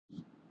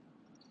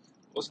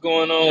What's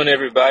going on,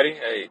 everybody?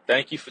 Hey,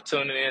 thank you for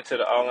tuning in to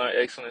the All Learn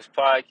Excellence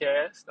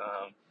podcast.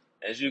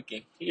 As you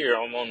can hear,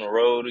 I'm on the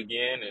road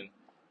again,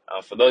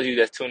 and for those of you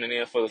that's tuning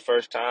in for the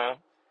first time,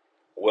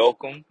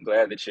 welcome.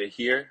 Glad that you're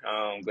here.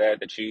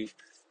 Glad that you've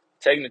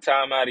taken the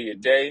time out of your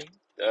day,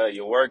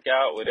 your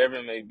workout, whatever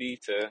it may be,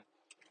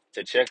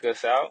 to check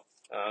us out,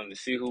 to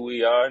see who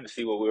we are, and to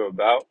see what we're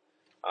about.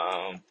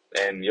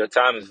 And your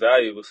time is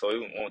valuable, so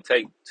we won't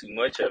take too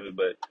much of it,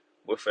 but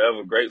we're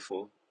forever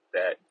grateful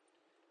that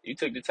you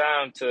took the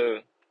time to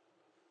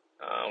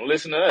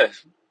listen to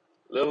us,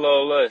 little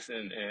old us,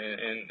 and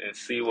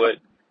see what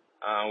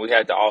we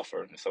had to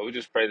offer. So we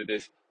just pray that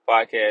this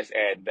podcast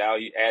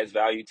adds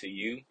value to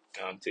you,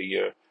 to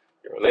your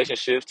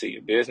relationships, to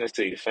your business,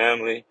 to your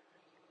family,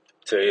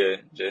 to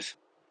just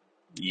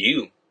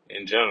you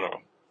in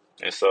general.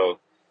 And so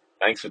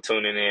thanks for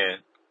tuning in.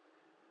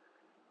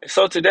 And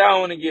so today I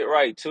want to get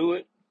right to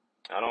it.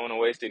 I don't want to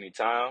waste any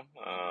time.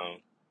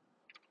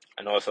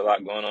 I know it's a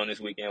lot going on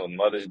this weekend with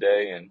Mother's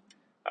Day, um,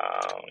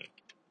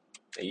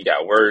 and you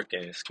got work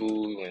and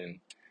school and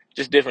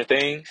just different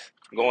things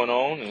going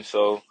on. And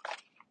so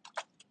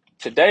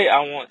today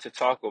I want to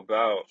talk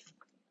about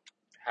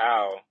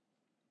how,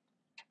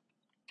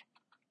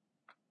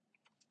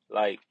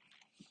 like,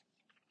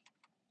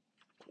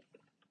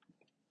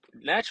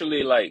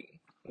 naturally, like,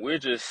 we're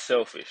just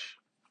selfish.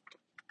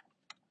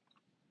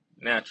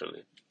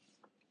 Naturally.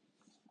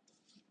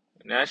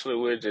 Naturally,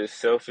 we're just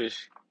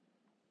selfish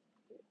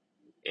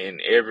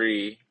in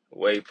every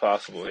way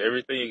possible.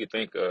 Everything you can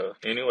think of,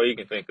 any way you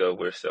can think of,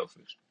 we're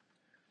selfish.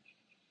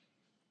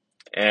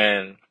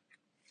 And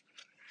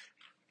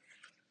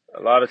a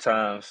lot of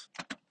times,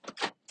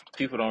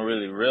 people don't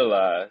really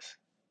realize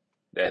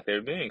that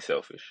they're being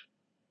selfish.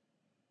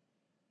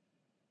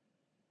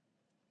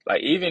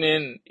 Like, even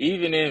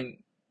in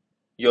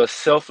your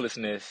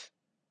selflessness,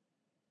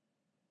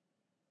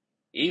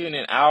 even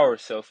in our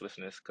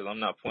selflessness, because I'm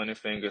not pointing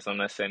fingers, I'm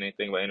not saying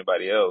anything about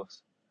anybody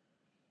else,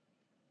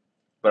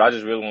 but I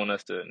just really want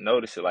us to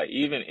notice it. Like,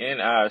 even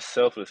in our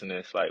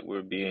selflessness, like,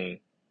 we're being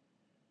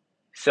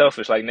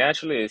selfish. Like,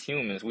 naturally, as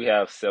humans, we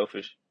have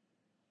selfish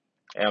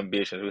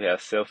ambitions, we have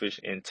selfish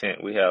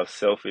intent, we have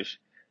selfish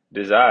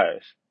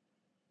desires.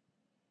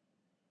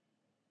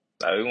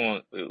 Like, we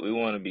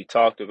want to be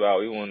talked about,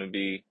 we want to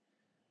be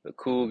the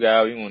cool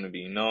guy, we want to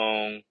be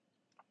known.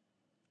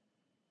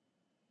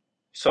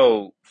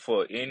 So,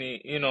 for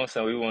any, what I'm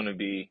saying, we want to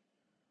be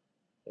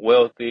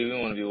wealthy, we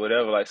want to be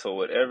whatever. Like, so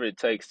whatever it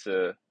takes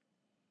to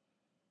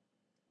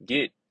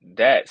get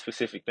that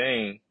specific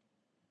thing,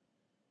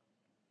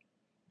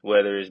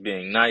 whether it's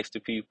being nice to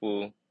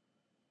people,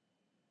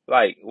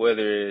 like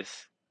whether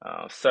it's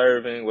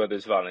serving, whether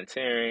it's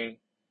volunteering,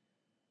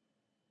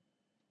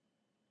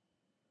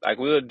 like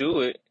we'll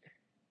do it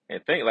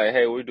and think like,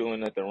 hey, we're doing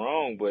nothing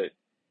wrong, but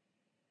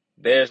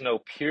there's no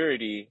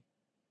purity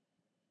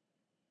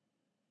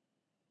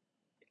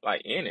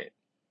like in it.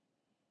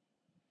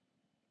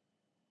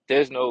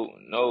 There's no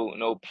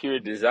pure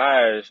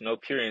desires, no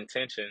pure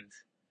intentions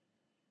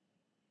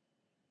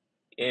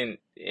in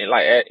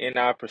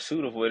our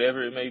pursuit of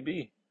whatever it may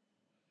be.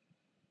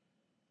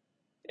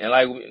 And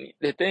like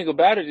the thing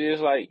about it is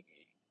like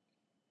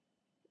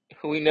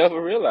we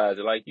never realize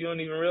it. Like you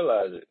don't even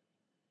realize it.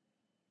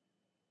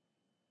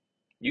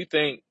 You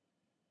think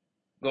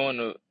going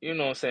to,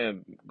 what I'm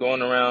saying,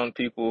 going around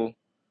people,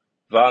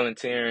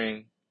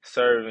 volunteering,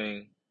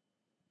 serving,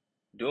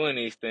 doing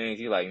these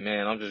things, you're like,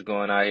 man, I'm just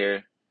going out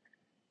here.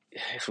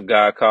 It's what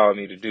God called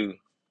me to do.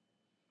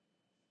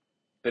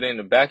 But in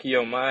the back of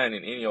your mind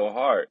and in your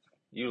heart,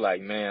 you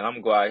like, man, I'm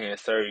gonna go out here and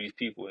serve these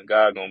people, and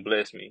God gonna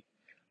bless me.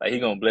 Like He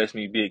gonna bless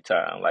me big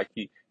time. Like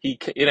it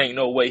ain't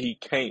no way He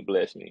can't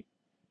bless me.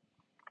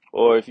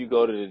 Or if you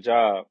go to the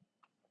job,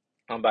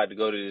 I'm about to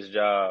go to this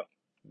job,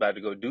 about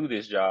to go do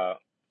this job,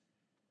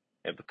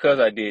 and because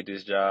I did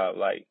this job,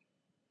 like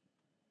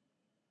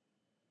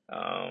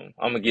I'm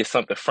gonna get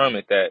something from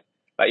it that,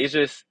 like, it's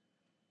just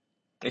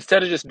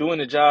instead of just doing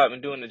the job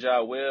and doing the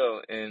job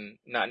well and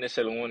not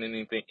necessarily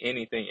wanting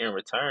anything in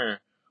return,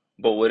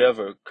 but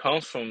whatever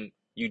comes from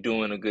you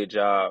doing a good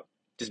job,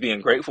 just being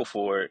grateful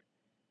for it.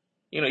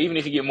 Even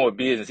if you get more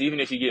business,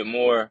 even if you get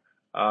more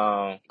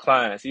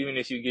clients, even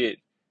if you get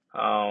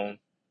um,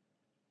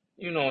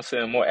 what I'm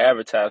saying, more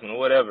advertisement or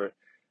whatever,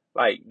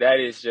 like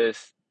that's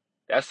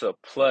a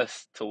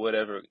plus to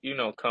whatever,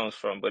 comes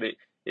from. But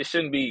it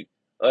shouldn't be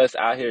us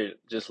out here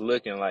just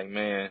looking like,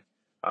 man,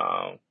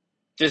 um,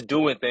 just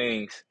doing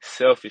things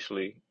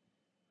selfishly,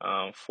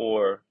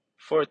 for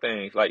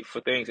things, like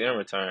for things in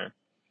return.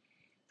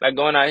 Like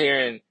going out here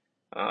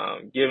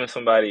and giving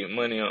somebody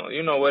money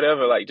on,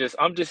 whatever, like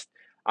I'm just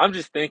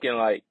thinking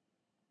like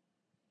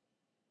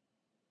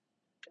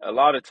a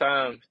lot of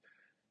times,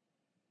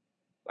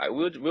 like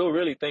we'll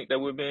really think that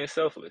we're being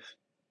selfless.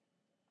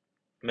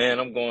 Man,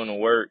 I'm going to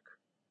work,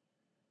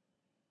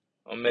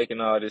 I'm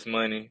making all this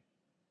money,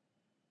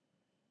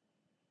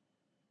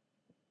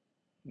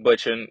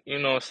 but you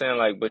know what I'm saying,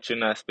 like, but you're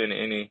not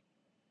spending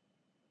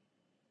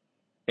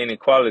any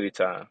quality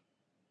time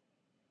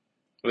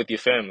with your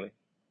family.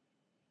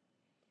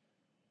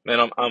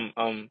 man,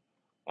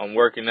 I'm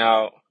working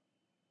out,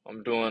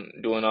 I'm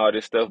doing all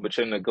this stuff, but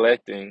you're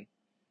neglecting,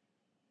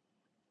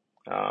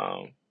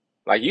 um,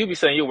 like you be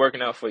saying you're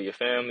working out for your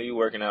family, you're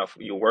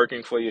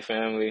working for your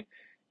family.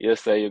 You'll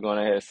say you're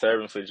going to have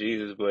serving for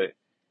Jesus, but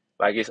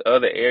like it's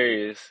other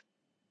areas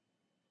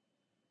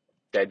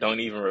that don't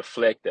even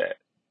reflect that.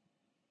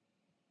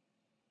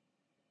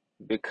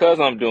 Because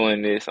I'm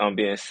doing this, I'm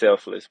being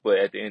selfless, but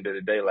at the end of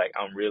the day, like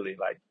I'm really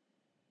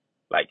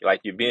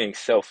like you're being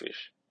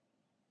selfish.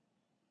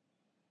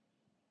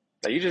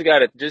 Like you just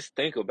gotta just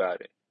think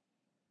about it.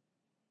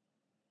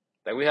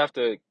 Like we have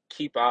to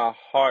keep our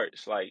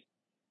hearts like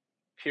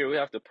pure. We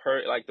have to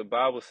purge, like the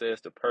Bible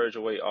says, to purge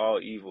away all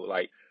evil.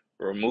 Like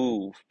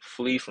remove,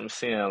 flee from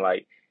sin.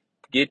 Like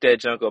get that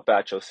junk up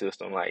out your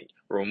system. Like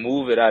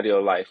remove it out of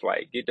your life.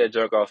 Like get that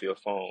junk off your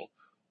phone.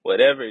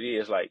 Whatever it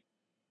is, like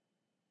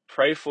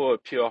pray for a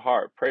pure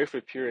heart. Pray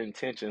for pure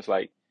intentions.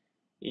 Like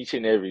each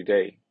and every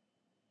day.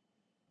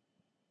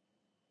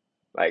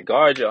 Like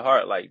guard your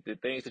heart. Like the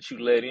things that you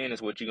let in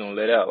is what you're gonna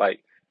let out.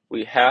 Like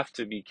we have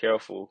to be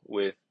careful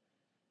with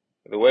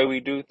the way we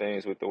do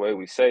things, with the way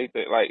we say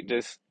things. Like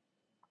just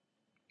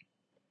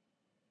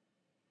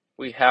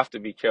we have to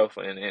be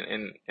careful.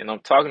 And I'm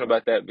talking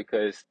about that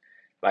because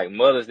like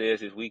Mother's Day is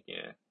this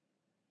weekend,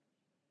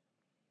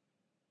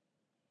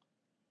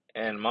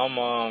 and my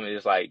mom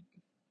is like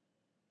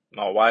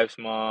my wife's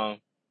mom,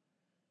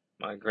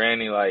 my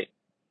granny. Like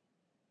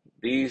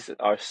these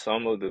are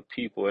some of the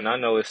people, and I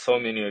know it's so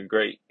many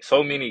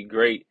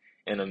great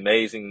and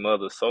amazing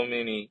mothers, so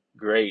many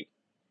great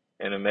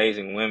and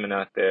amazing women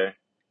out there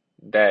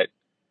that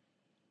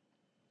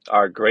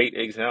are great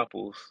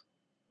examples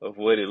of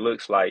what it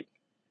looks like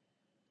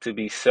to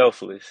be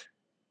selfless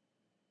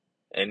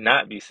and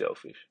not be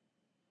selfish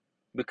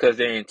because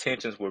their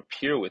intentions were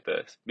pure with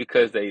us,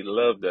 because they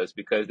loved us,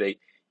 because they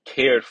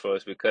cared for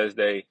us, because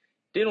they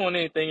didn't want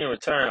anything in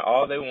return.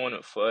 All they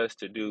wanted for us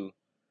to do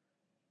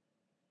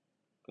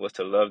was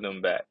to love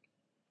them back.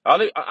 All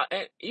they,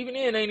 and even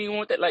then, they didn't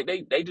want that. Like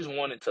they just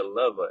wanted to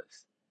love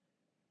us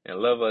and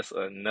love us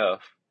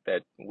enough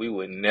that we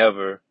would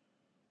never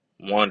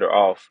wander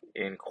off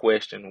and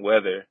question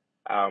whether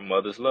our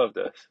mothers loved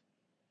us.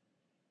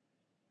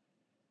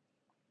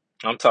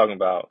 I'm talking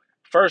about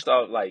first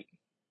off, like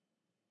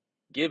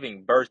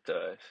giving birth to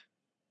us.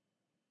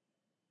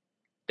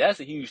 That's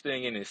a huge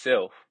thing in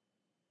itself.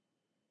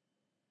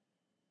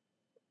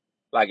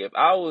 Like if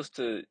I was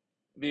to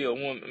be a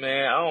woman,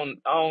 man, I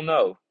don't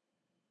know.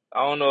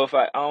 I don't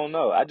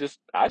know. I just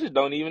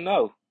don't even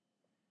know.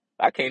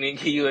 I can't even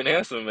give you an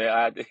answer,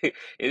 man.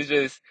 It's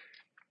just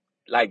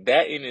like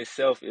that in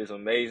itself is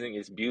amazing.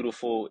 It's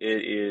beautiful.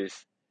 It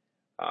is,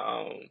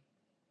 um,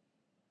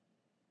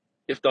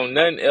 if though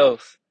nothing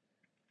else,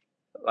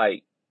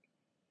 like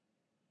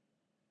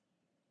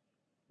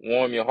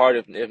warm your heart.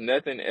 If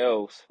nothing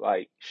else,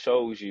 like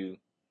shows you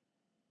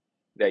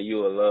that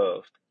you are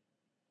loved.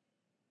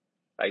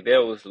 Like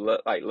there was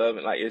like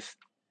loving, like it's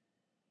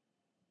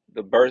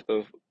the birth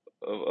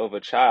of a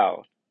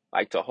child.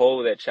 Like to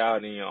hold that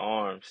child in your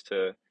arms,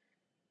 to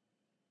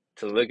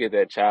look at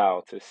that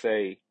child, to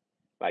say,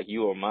 like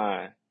you are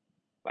mine,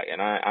 like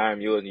and I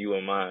am yours and you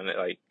are mine.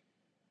 Like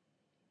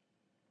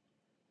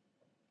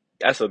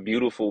that's a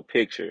beautiful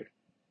picture,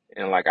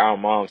 and like our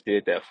moms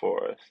did that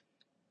for us.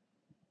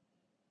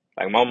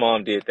 Like my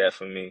mom did that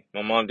for me.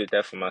 My mom did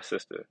that for my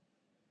sister.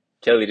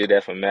 Kelly did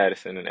that for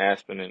Madison and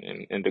Aspen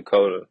and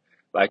Dakota.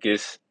 Like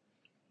it's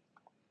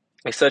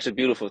such a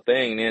beautiful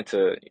thing then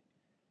to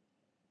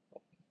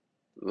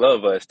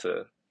love us,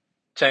 to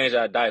change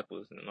our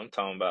diapers. And I'm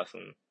talking about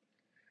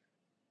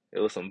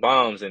there was some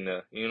bombs in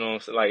there. You know what I'm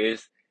saying? Like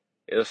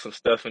it was some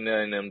stuff in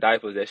there in them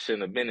diapers that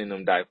shouldn't have been in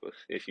them diapers,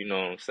 if you know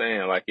what I'm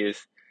saying. Like it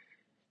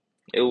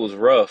was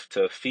rough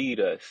to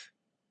feed us,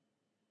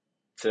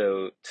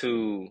 to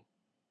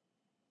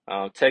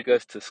take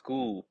us to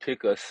school,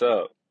 pick us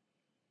up,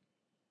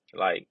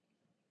 like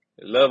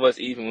love us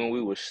even when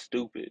we were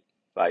stupid,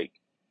 like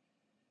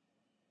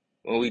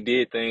when we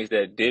did things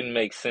that didn't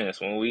make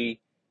sense, when we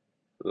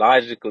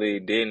logically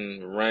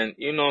didn't run,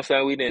 you know what I'm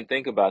saying? We didn't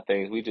think about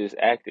things. We just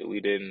acted.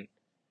 We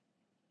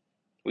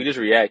just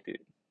reacted.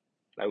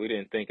 Like we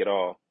didn't think at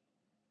all.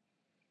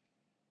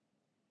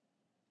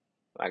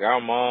 Like our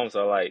moms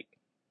are like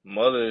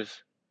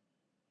mothers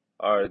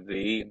are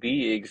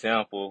the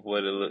example of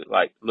what it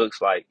looks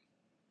like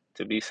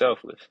to be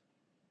selfless.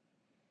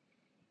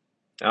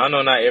 And I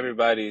know not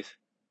everybody's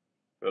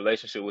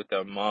relationship with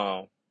their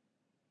mom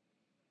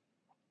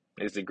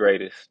is the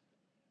greatest.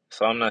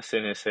 So I'm not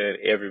sitting and saying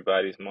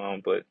everybody's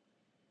mom, but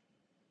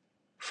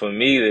for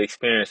me, the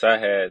experience I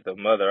had, the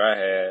mother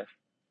I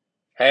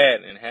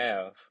had and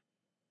have,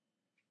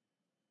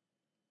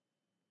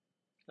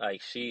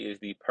 like she is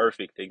the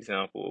perfect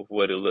example of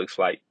what it looks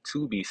like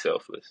to be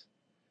selfless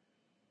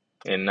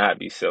and not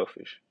be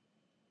selfish.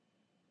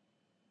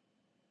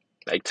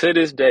 Like to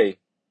this day,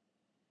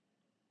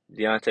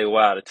 Deontay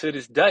Wilder, to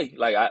this day,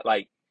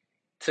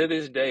 to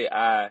this day,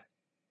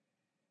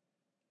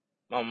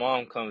 my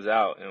mom comes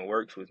out and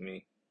works with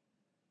me,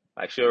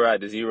 Like she'll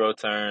ride the zero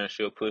turn,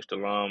 she'll push the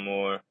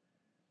lawnmower.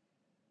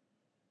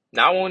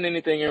 Not wanting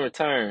anything in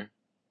return,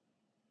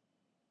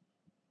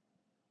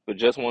 but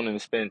just wanting to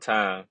spend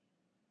time.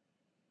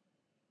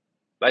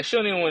 Like she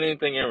don't even want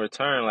anything in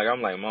return. Like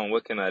I'm like, Mom,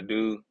 what can I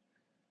do?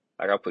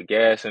 Like I put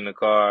gas in the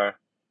car.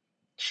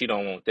 She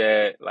don't want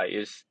that. Like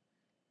it's,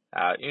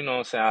 you know what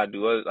I'm saying? I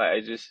do it. Like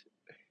it just,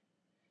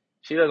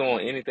 she doesn't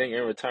want anything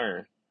in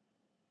return.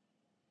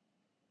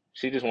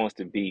 She just wants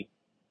to be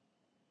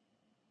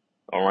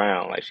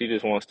around. Like she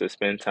just wants to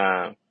spend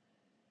time.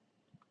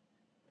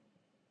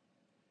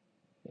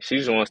 She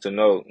just wants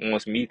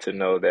me to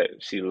know that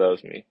she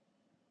loves me.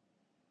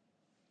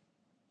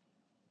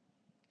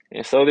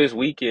 And so this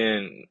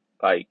weekend,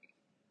 like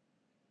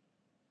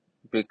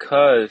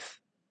because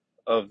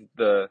of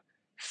the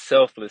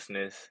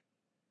selflessness,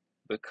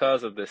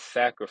 because of the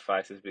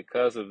sacrifices,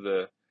 because of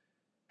the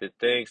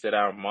things that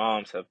our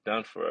moms have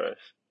done for us,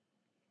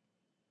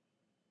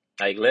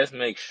 like let's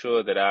make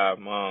sure that our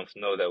moms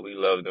know that we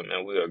love them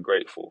and we are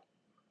grateful.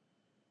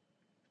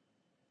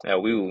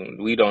 That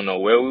we don't know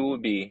where we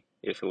would be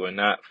if it were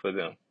not for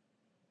them.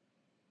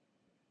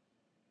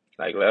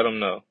 Like let them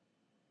know.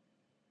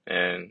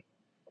 And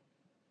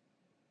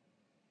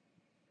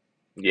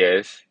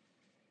yes,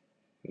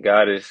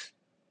 God is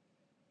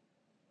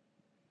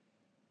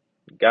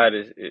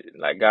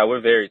like God.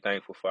 We're very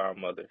thankful for our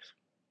mothers.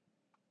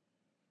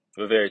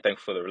 We're very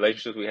thankful for the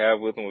relationships we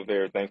have with them. We're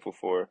very thankful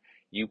for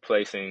you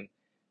placing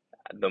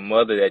the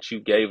mother that you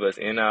gave us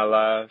in our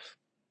lives.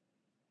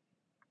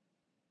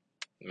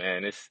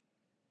 Man, it's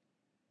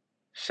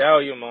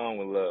shower your mom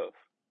with love.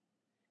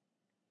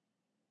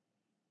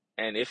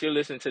 And if you're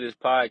listening to this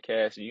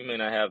podcast, you may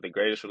not have the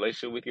greatest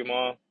relationship with your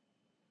mom.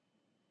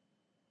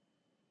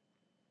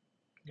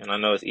 And I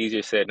know it's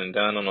easier said than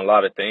done on a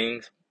lot of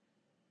things,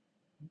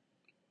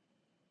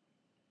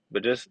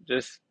 but just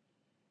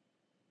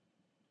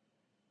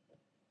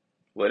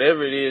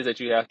whatever it is that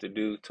you have to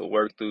do to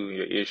work through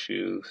your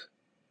issues,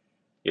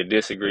 your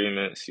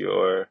disagreements,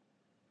 your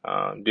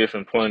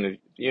different point of,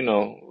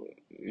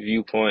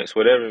 viewpoints,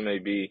 whatever it may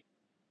be,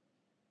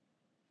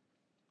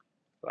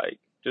 like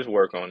just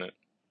work on it.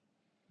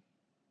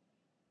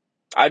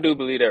 I do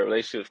believe that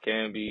relationships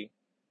can be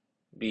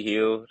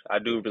healed. I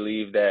do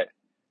believe that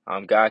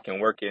God can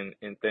work in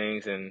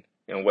things and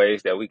in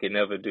ways that we could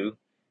never do.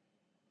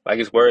 Like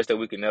it's words that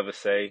we could never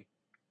say.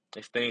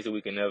 It's things that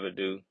we can never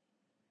do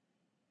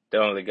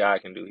that only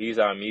God can do. He's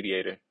our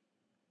mediator.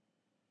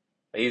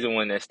 He's the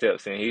one that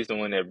steps in. He's the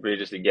one that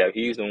bridges the gap.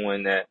 He's the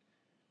one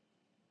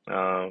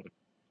um,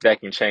 that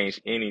can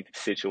change any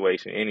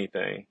situation,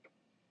 anything.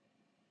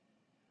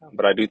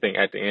 But I do think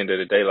at the end of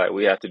the day, like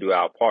we have to do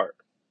our part.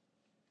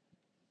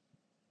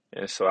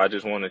 And so I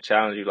just want to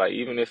challenge you, like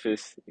even if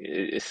it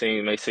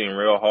may seem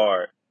real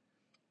hard,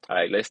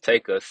 like let's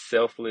take a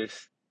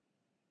selfless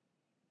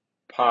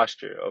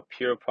posture, a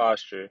pure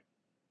posture,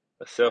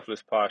 a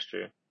selfless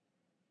posture,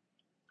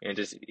 and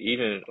just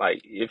even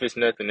like if it's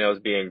nothing else,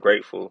 being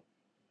grateful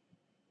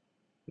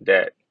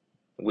that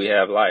we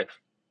have life,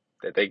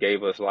 that they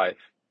gave us life.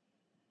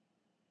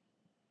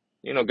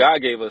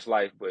 God gave us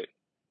life, but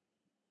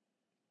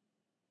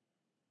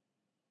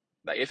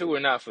like if it were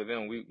not for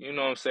them, you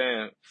know what I'm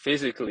saying,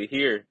 physically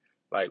here,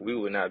 like we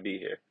would not be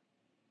here.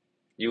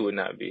 You would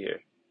not be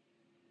here.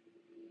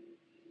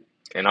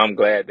 And I'm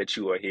glad that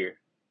you are here.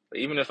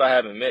 Even if I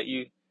haven't met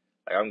you,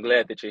 like I'm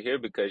glad that you're here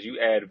because you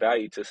add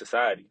value to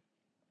society.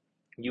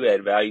 You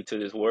add value to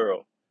this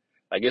world.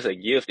 Like it's a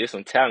gift, it's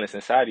some talents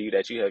inside of you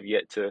that you have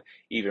yet to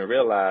even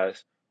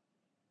realize,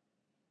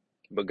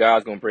 but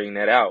God's gonna bring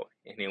that out.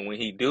 And then when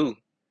He do,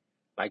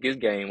 like it's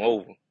game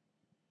over.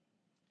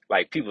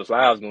 Like people's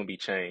lives gonna be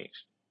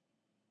changed.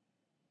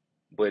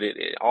 But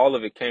it all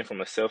of it came from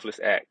a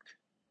selfless act.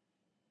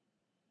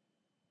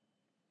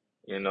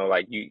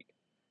 Like you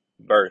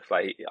birth,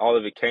 like all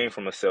of it came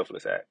from a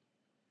selfless act.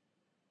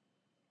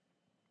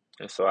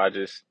 And so I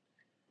just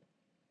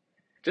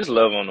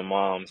love on the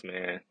moms,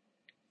 man.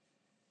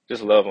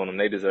 Just love on them.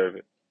 They deserve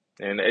it.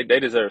 And they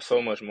deserve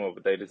so much more,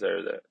 but they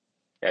deserve that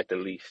at the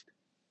least.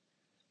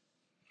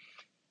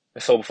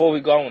 And so before we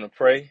go, I want to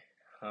pray.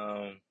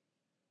 Um,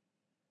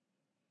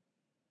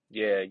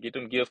 yeah, get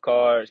them gift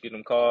cards, get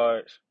them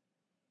cards,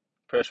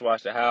 pressure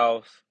wash the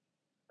house.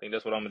 I think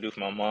that's what I'm gonna do for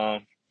my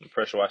mom.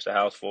 Pressure wash the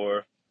house for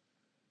her.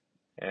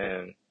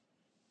 And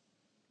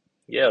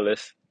yeah,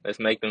 let's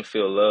make them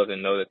feel loved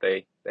and know that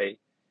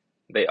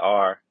they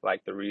are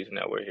like the reason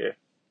that we're here.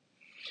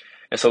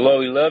 And so Lord,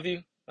 we love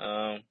you.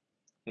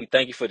 We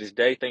thank you for this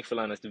day. Thank you for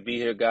allowing us to be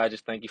here, God.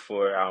 Just thank you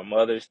for our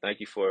mothers.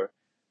 Thank you for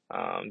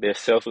their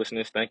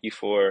selflessness. Thank you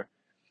for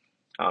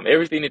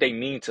everything that they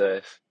mean to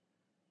us.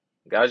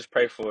 God, I just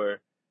pray for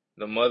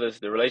the mothers,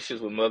 the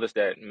relationships with mothers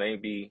that may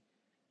be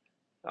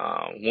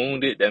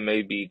wounded, that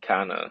may be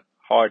kind of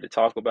hard to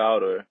talk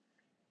about, or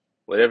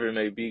whatever it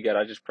may be. God,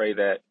 I just pray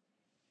that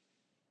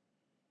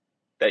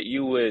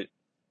you would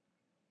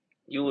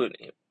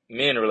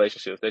mend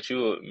relationships, that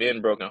you would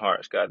mend broken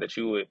hearts, God, that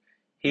you would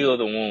heal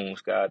the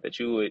wounds, God, that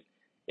you would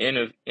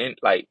intervene,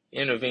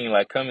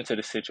 like come into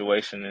the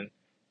situation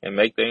and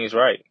make things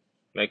right.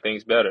 make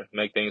things better,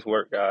 make things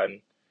work, God.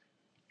 And,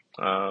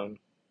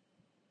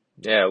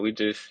 yeah, we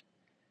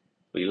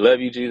love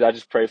you, Jesus. I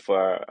just pray for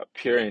our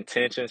pure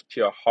intentions,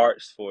 pure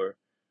hearts for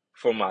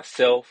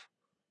myself,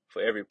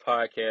 for every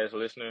podcast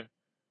listener.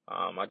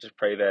 I just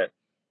pray that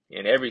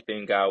in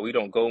everything, God, we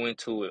don't go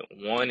into it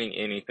wanting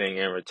anything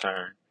in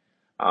return.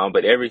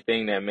 But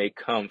everything that may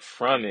come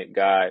from it,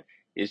 God,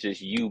 is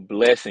just you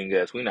blessing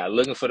us. We're not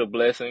looking for the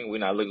blessing. We're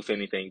not looking for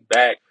anything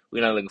back.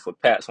 We're not looking for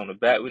pats on the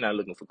back. We're not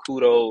looking for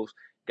kudos,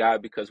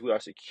 God, because we are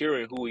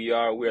securing who we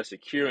are. We are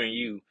securing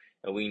you,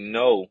 and we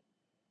know,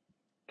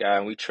 God,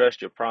 and we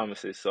trust your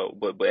promises. So,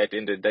 but at the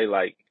end of the day,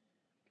 like,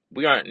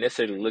 we aren't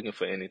necessarily looking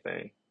for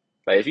anything.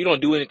 Like, if you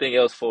don't do anything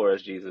else for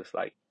us, Jesus,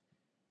 like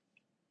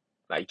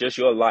just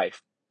your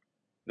life,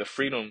 the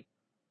freedom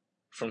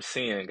from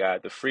sin,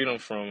 God, the freedom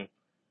from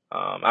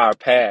our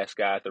past,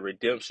 God, the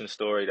redemption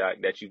story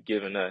that you've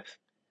given us,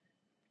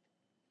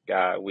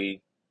 God,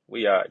 we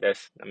are.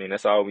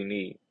 That's all we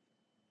need.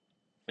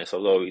 And so,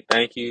 Lord, we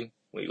thank you.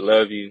 We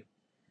love you.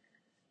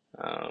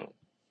 Um,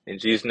 in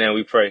Jesus' name,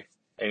 we pray.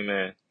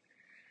 Amen.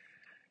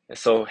 And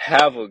so,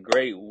 have a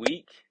great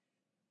week.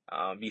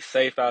 Be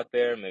safe out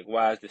there. Make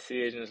wise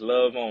decisions.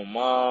 Love on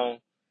mom.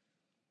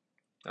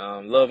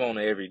 Love on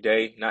her every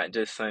day, not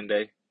just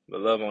Sunday,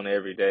 but love on her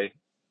every day.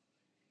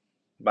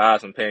 Buy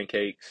some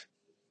pancakes,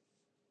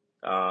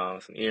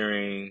 some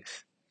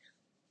earrings.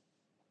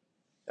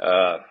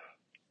 Uh,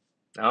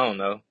 I don't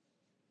know.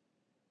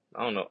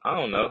 I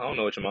don't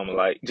know what your mama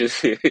like.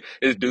 Just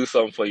do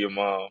something for your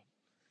mom.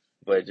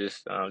 But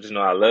just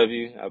know I love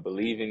you. I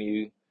believe in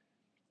you.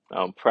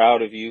 I'm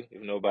proud of you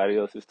if nobody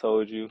else has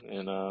told you.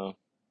 And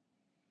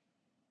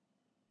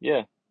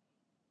yeah,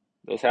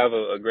 let's have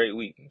a great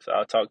week. So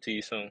I'll talk to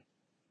you soon.